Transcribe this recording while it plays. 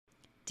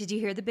Did you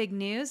hear the big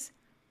news?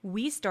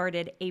 We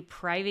started a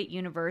private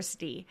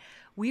university.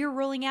 We are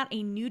rolling out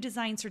a new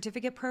design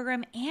certificate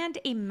program and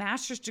a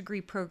master's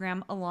degree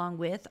program along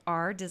with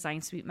our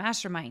Design Suite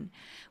Mastermind.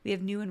 We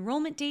have new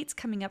enrollment dates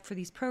coming up for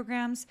these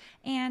programs.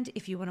 And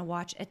if you want to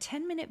watch a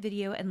 10-minute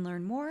video and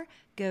learn more,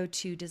 go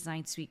to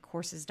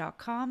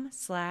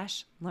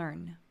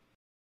designsuitecourses.com/learn.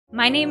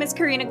 My name is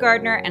Karina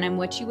Gardner, and I'm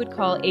what you would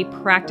call a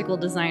practical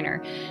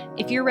designer.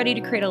 If you're ready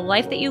to create a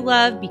life that you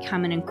love,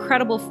 become an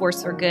incredible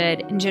force for good,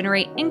 and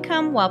generate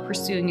income while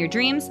pursuing your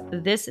dreams,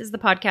 this is the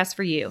podcast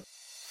for you.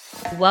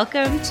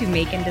 Welcome to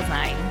Make and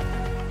Design.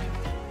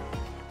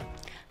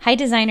 Hi,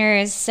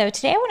 designers. So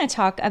today I want to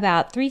talk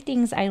about 3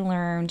 things I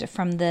learned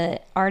from the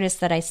artists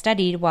that I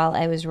studied while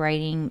I was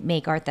writing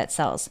Make Art That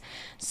Sells.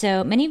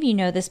 So many of you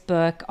know this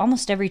book.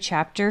 Almost every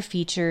chapter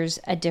features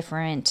a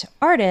different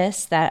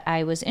artist that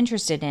I was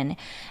interested in.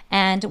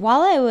 And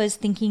while I was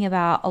thinking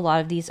about a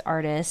lot of these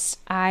artists,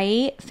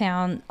 I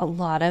found a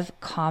lot of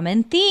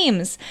common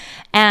themes.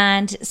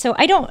 And so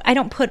I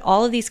don't put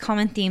all of these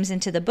common themes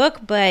into the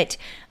book, but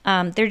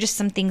they're just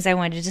some things I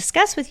wanted to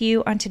discuss with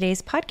you on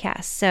today's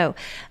podcast. So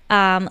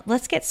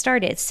let's get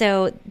started.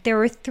 So there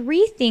were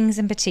 3 things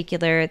in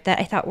particular that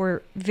I thought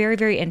were very,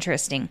 very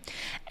interesting.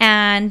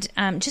 And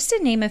just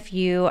to name a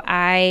few,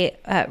 I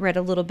read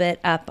a little bit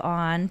up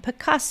on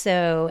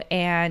Picasso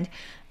and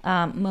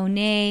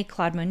Monet,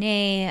 Claude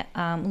Monet,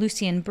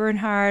 Lucien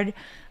Bernhard,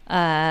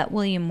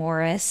 William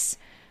Morris.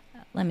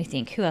 Let me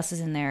think. Who else is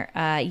in there?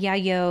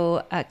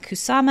 Yayoi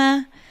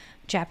Kusama,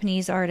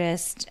 Japanese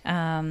artist.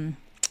 And,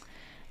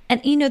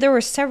 there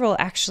were several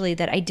actually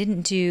that I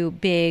didn't do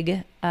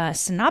big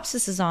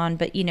synopsises on,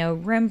 but,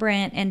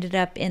 Rembrandt ended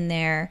up in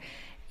there,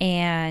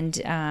 and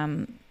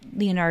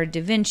Leonardo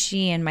da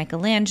Vinci and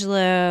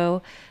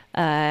Michelangelo.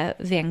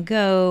 Van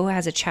Gogh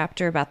has a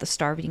chapter about the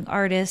starving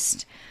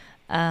artist.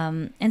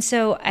 And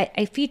so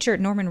I featured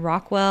Norman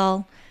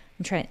Rockwell,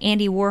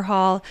 Andy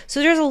Warhol.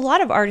 So there's a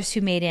lot of artists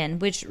who made in,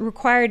 which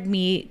required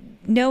me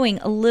knowing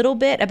a little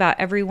bit about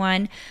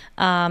everyone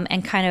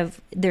and kind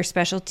of their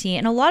specialty.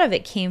 And a lot of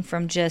it came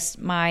from just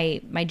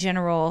my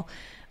general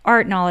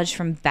art knowledge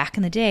from back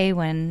in the day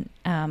when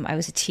I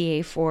was a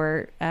TA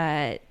for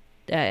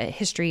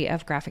history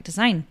of graphic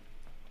design.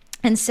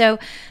 And so,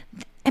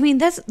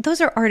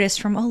 those are artists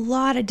from a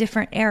lot of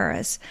different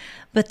eras,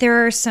 but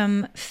there are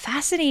some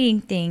fascinating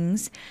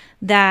things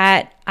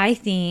that I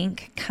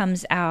think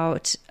comes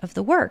out of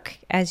the work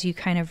as you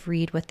kind of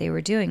read what they were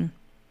doing.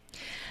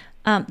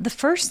 The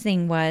first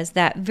thing was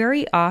that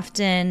very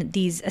often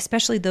these,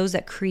 especially those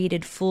that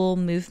created full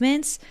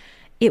movements,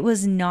 it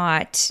was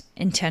not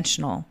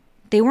intentional.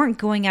 They weren't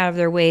going out of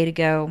their way to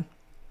go,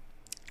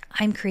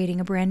 I'm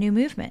creating a brand new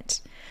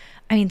movement.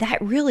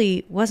 That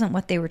really wasn't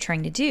what they were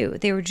trying to do.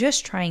 They were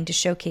just trying to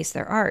showcase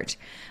their art.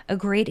 A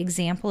great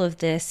example of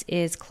this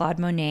is Claude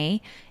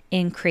Monet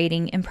in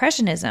creating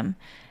Impressionism.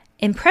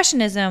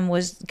 Impressionism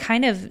was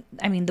kind of,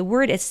 the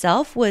word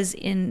itself was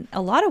in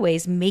a lot of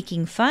ways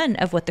making fun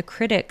of what the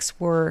critics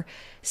were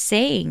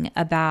saying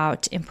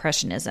about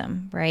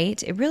Impressionism,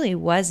 right? It really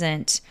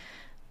wasn't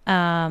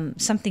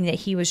something that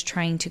he was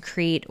trying to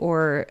create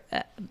or,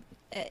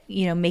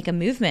 make a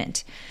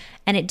movement.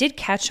 And it did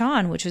catch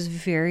on, which was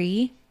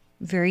very,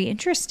 very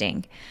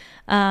interesting.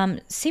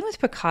 Same with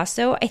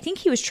Picasso. I think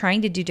he was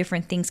trying to do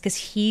different things because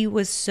he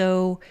was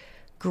so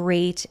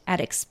great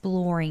at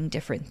exploring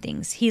different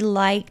things. He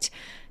liked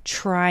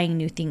trying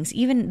new things.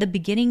 Even the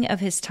beginning of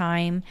his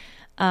time,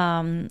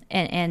 and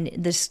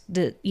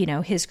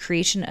his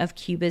creation of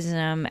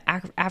Cubism,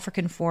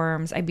 African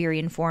forms,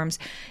 Iberian forms.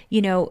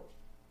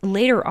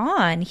 Later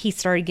on, he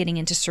started getting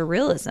into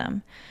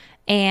Surrealism,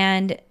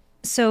 and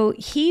so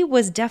he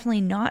was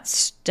definitely not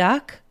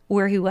stuck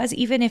where he was,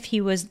 even if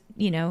he was,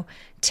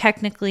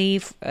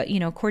 technically,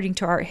 according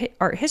to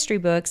art history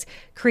books,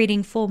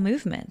 creating full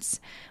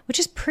movements, which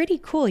is pretty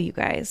cool, you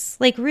guys.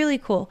 Like, really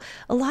cool.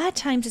 A lot of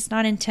times it's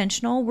not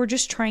intentional. We're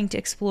just trying to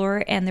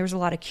explore, and there's a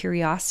lot of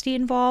curiosity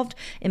involved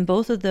in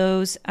both of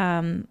those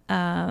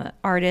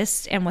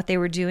artists and what they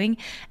were doing.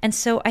 And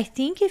so I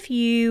think if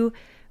you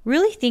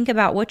really think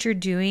about what you're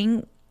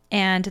doing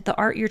and the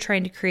art you're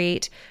trying to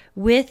create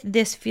with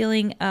this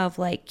feeling of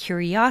like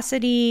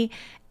curiosity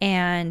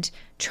and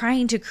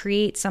trying to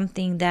create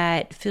something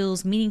that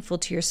feels meaningful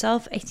to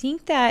yourself, I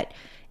think that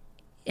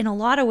in a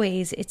lot of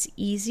ways it's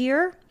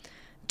easier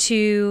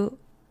to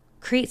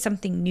create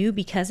something new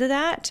because of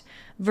that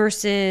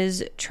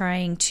versus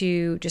trying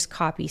to just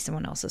copy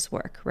someone else's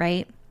work,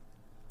 right?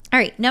 All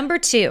right, number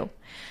 2.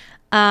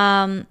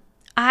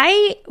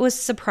 I was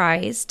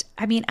surprised.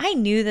 I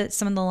knew that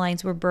some of the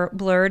lines were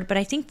blurred, but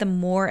I think the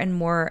more and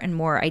more and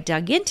more I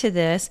dug into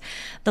this,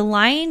 the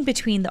line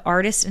between the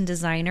artist and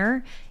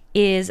designer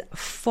is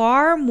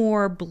far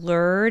more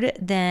blurred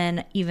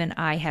than even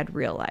I had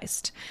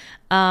realized.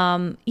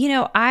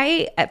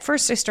 At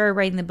first I started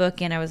writing the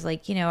book and I was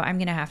like, I'm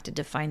going to have to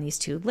define these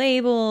 2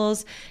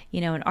 labels.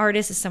 An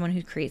artist is someone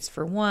who creates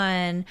for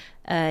one.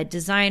 A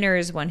designer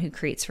is one who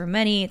creates for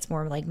many. It's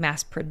more like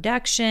mass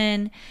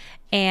production.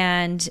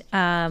 And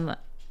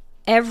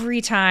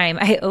every time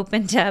I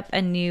opened up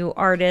a new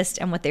artist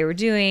and what they were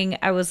doing,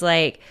 I was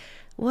like,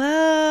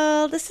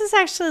 well, this is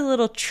actually a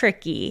little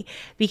tricky,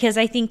 because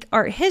I think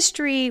art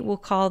history will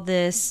call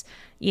this,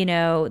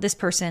 this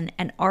person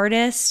an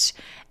artist.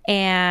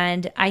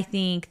 And I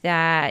think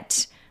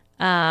that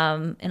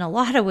in a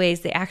lot of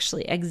ways, they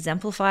actually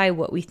exemplify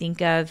what we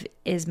think of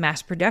is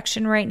mass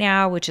production right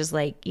now, which is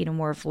like,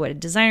 more of what a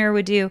designer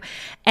would do.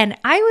 And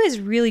I was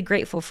really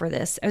grateful for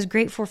this. I was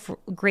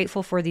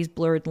grateful for these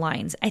blurred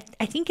lines. I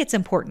think it's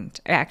important,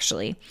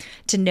 actually,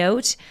 to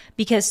note,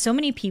 because so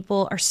many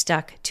people are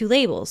stuck to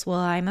labels. Well,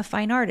 I'm a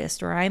fine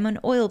artist, or I'm an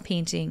oil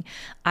painting.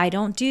 I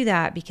don't do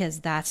that because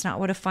that's not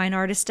what a fine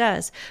artist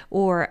does.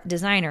 Or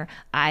designer,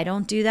 I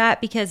don't do that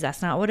because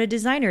that's not what a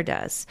designer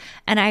does.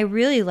 And I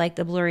really like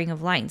the blurring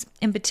of lines.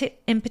 In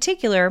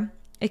particular,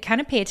 I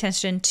kind of pay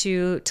attention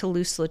to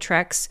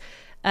Toulouse-Lautrec's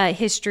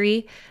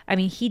history. I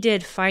mean, he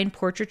did fine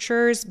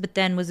portraitures, but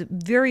then was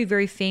very,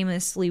 very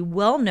famously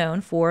well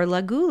known for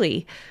La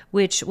Goulie,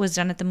 which was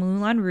done at the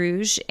Moulin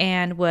Rouge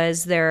and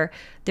was their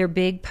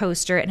big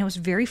poster, and it was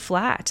very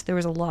flat. There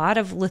was a lot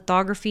of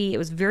lithography. It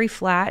was very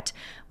flat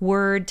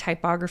word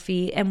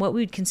typography, and what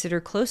we'd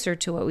consider closer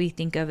to what we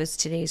think of as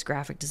today's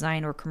graphic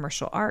design or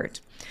commercial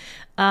art.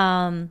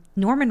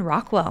 Norman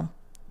Rockwell.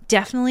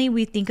 Definitely,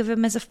 we think of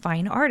him as a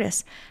fine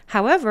artist.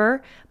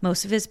 However,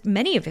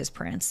 many of his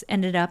prints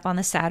ended up on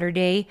the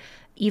Saturday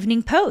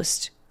Evening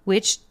Post,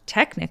 which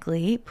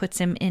technically puts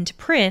him into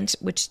print,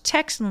 which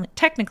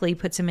technically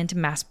puts him into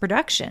mass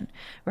production,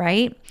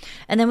 right?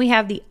 And then we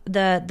have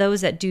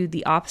those that do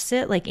the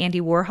opposite, like Andy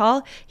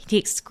Warhol. He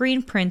takes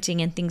screen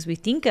printing and things we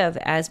think of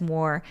as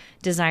more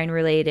design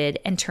related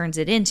and turns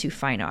it into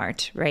fine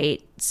art,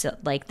 right? So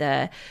like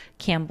the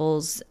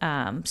Campbell's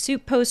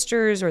soup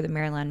posters or the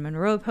Marilyn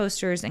Monroe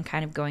posters, and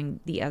kind of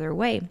going the other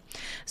way.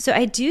 So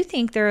I do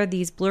think there are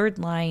these blurred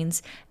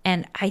lines,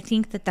 and I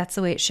think that that's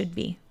the way it should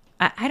be.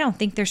 I don't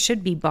think there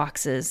should be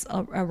boxes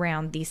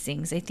around these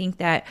things. I think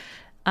that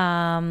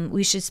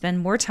we should spend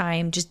more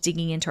time just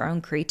digging into our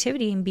own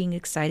creativity and being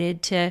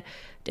excited to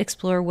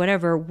explore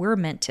whatever we're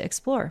meant to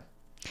explore.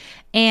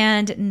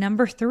 And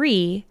number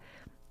 3,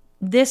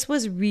 this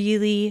was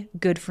really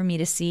good for me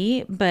to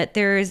see, but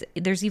there's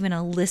even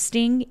a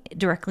listing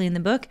directly in the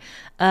book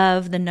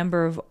of the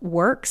number of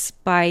works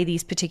by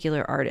these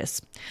particular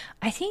artists.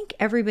 I think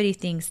everybody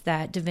thinks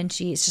that Da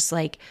Vinci is just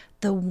like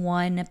the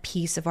one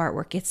piece of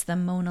artwork. It's the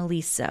Mona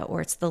Lisa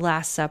or it's the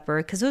Last Supper,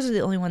 because those are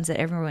the only ones that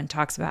everyone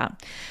talks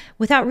about,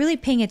 without really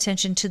paying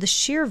attention to the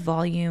sheer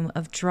volume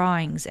of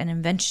drawings and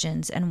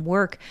inventions and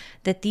work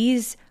that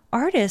these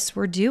artists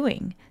were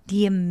doing,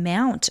 the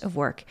amount of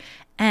work.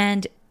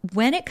 And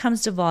when it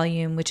comes to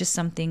volume, which is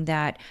something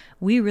that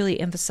we really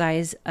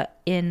emphasize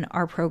in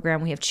our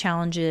program, we have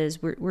challenges.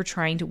 We're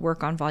trying to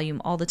work on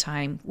volume all the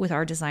time with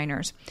our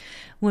designers.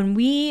 When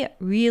we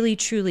really,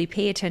 truly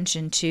pay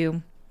attention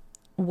to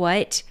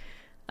what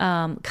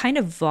kind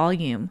of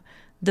volume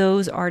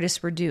those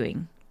artists were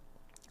doing,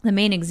 the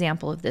main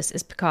example of this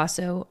is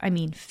Picasso.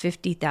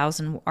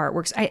 50,000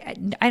 artworks.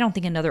 I don't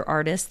think another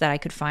artist that I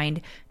could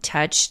find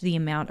touched the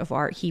amount of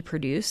art he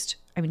produced.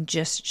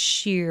 Just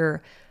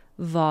sheer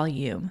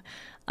volume.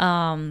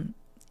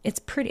 It's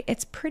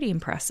pretty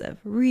impressive,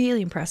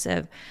 really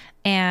impressive,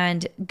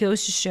 and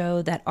goes to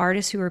show that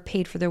artists who are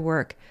paid for their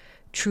work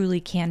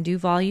truly can do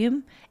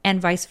volume,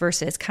 and vice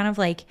versa. It's kind of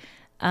like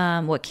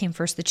what came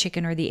first, the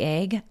chicken or the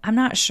egg? I'm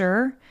not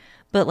sure,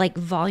 but like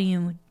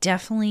volume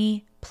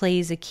definitely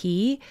plays a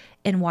key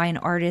in why an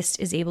artist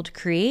is able to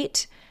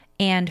create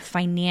and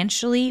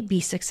financially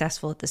be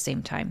successful at the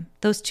same time.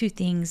 Those two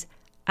things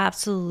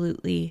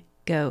absolutely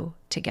go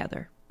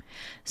together.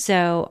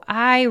 So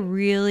I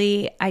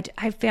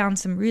found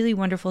some really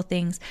wonderful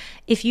things.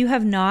 If you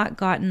have not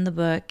gotten the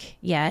book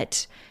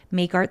yet,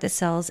 Make Art That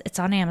Sells, it's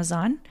on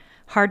Amazon,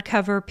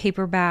 hardcover,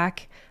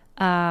 paperback.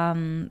 By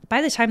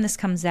the time this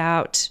comes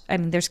out,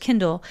 there's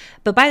Kindle,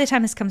 but by the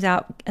time this comes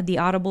out, the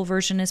Audible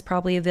version is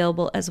probably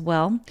available as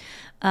well.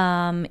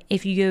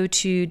 If you go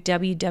to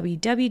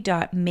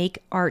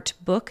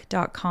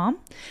www.makeartbook.com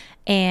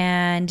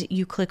and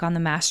you click on the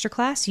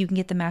masterclass, you can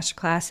get the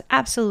masterclass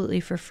absolutely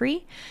for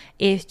free.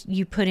 If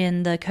you put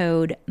in the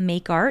code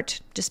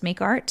MAKEART, just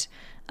Make Art,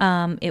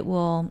 it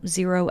will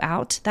zero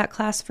out that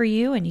class for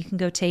you, and you can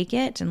go take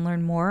it and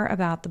learn more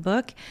about the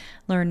book,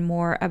 learn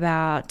more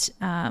about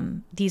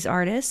these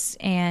artists,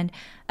 and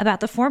about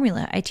the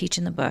formula I teach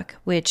in the book,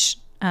 which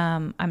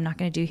I'm not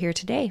going to do here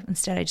today.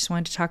 Instead, I just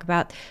wanted to talk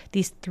about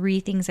these 3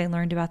 things I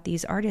learned about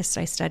these artists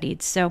I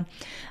studied. So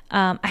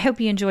I hope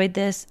you enjoyed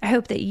this. I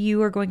hope that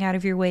you are going out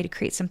of your way to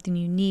create something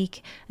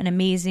unique and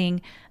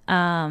amazing.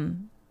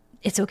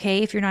 It's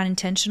okay if you're not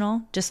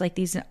intentional, just like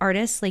these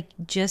artists. Like,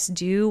 just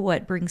do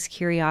what brings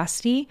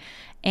curiosity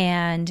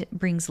and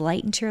brings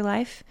light into your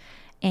life.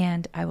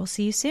 And I will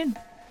see you soon.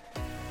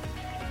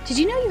 Did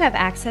you know you have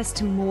access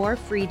to more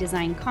free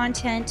design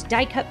content,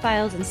 die cut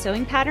files, and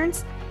sewing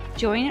patterns?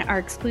 Join our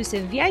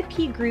exclusive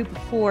VIP group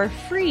for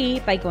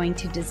free by going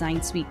to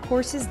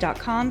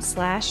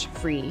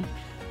designsweetcourses.com/free.